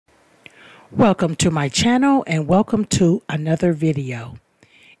Welcome to my channel and welcome to another video.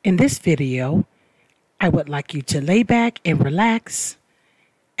 In this video, I would like you to lay back and relax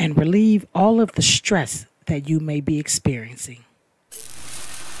and relieve all of the stress that you may be experiencing.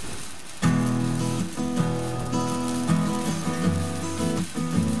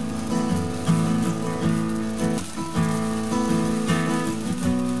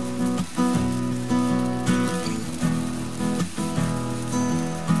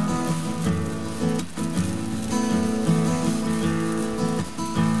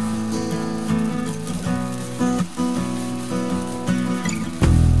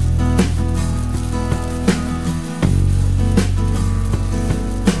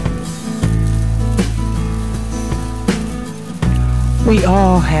 We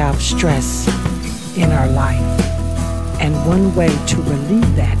all have stress in our life, and one way to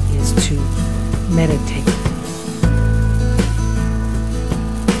relieve that is to meditate.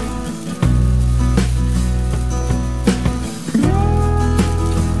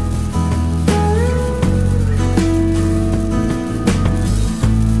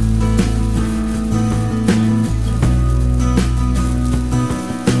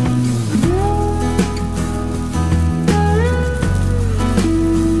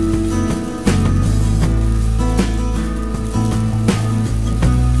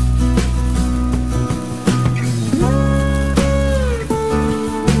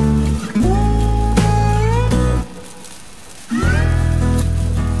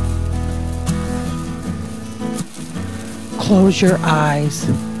 Close your eyes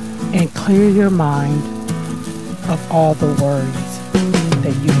and clear your mind of all the worries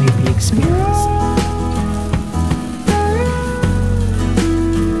that you may be experiencing.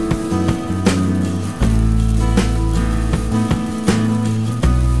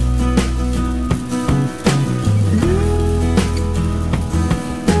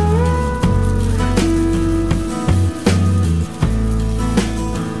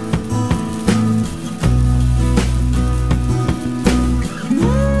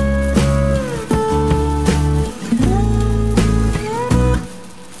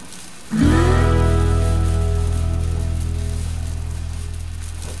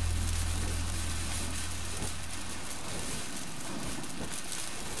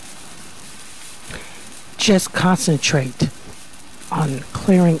 Just concentrate on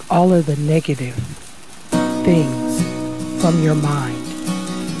clearing all of the negative things from your mind.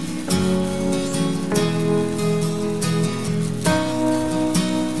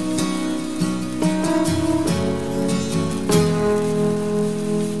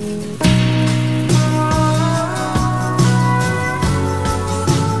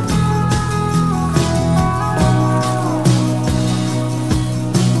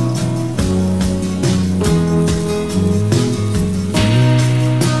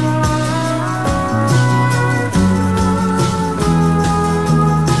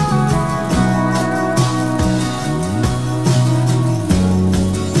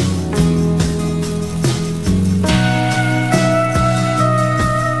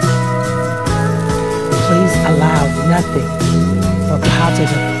 Please allow nothing but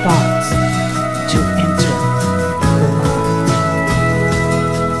positive thoughts to enter your mind.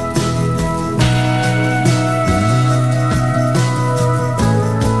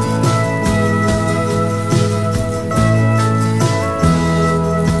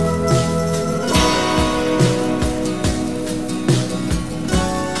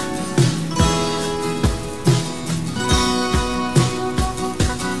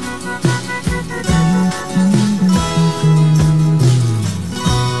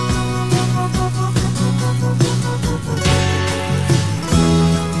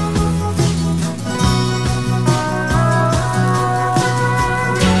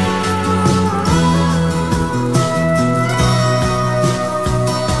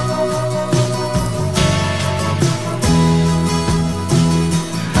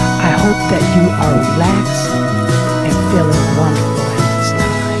 I hope that you are relaxed and feeling wonderful at this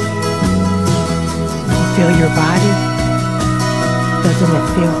time. You feel your body? Doesn't it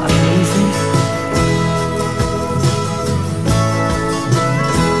feel amazing?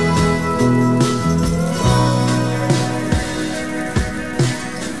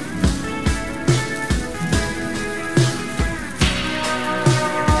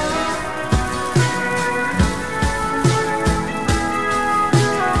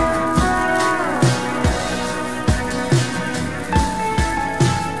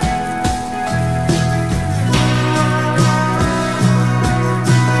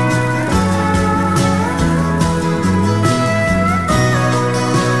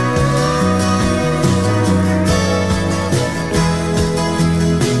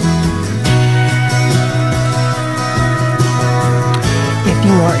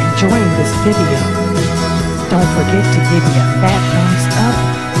 this video, don't forget to give me a fat thumbs up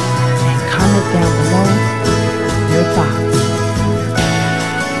and comment down below your thoughts.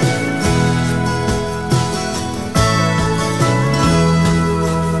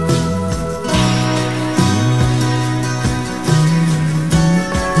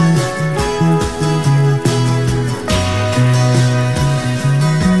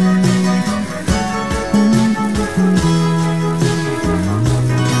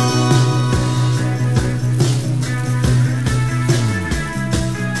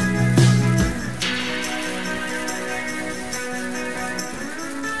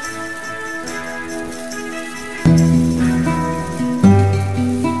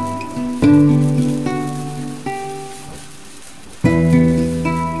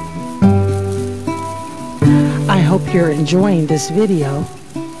 I hope you're enjoying this video.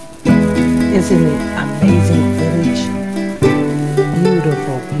 Isn't it amazing footage?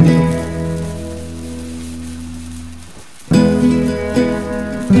 Beautiful, beautiful.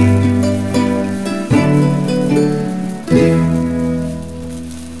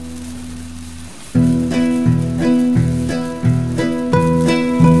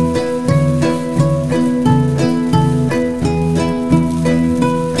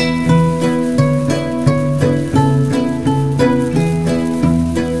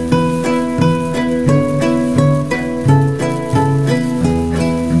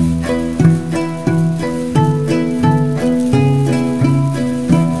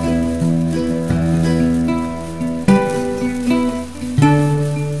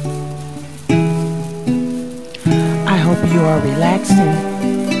 You are relaxing.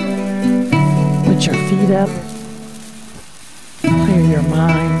 Put your feet up. Clear your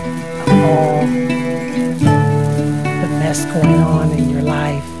mind of all the mess going on in your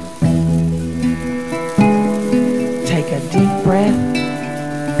life. Take a deep breath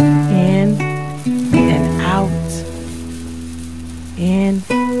in and out. In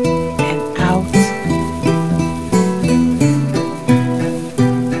and out.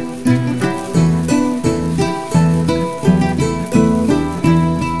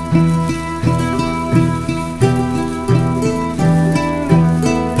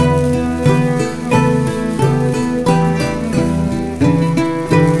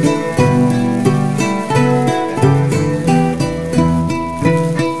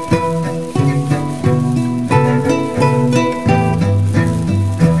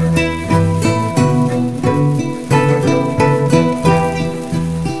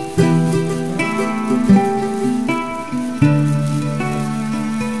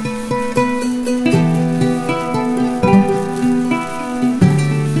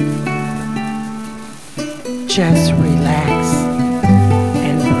 Just relax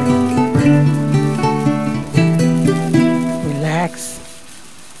and breathe. Relax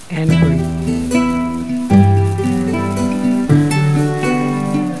and breathe.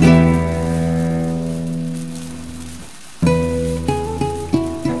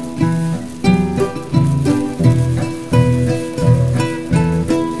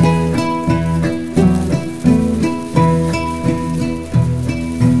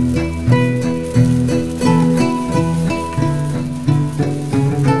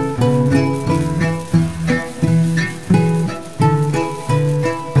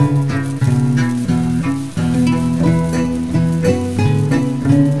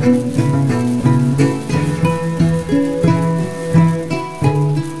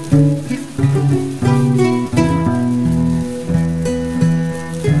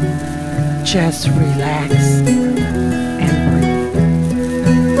 Just relax and breathe.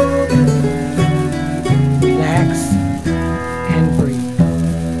 Relax and breathe.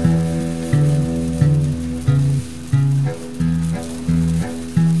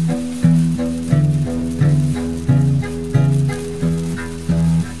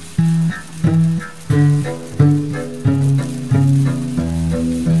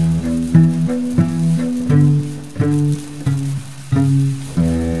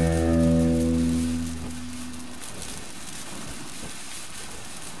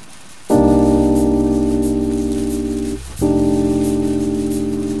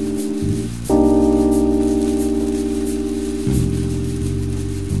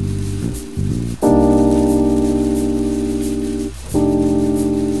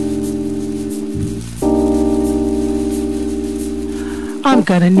 I'm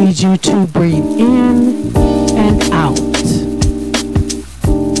gonna need you to breathe in and out.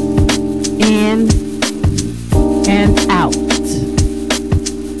 In and out.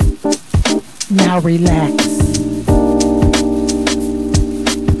 Now relax.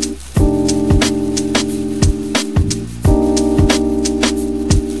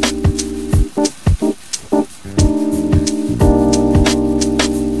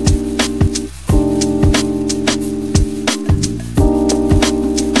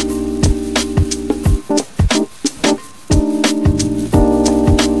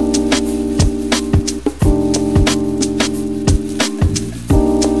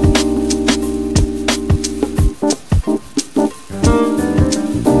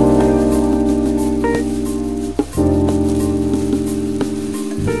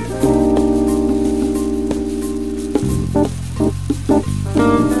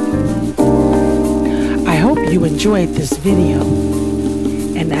 enjoyed this video.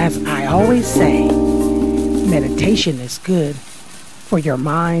 And as I always say, meditation is good for your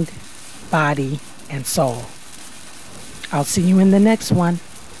mind, body, and soul. I'll see you in the next one.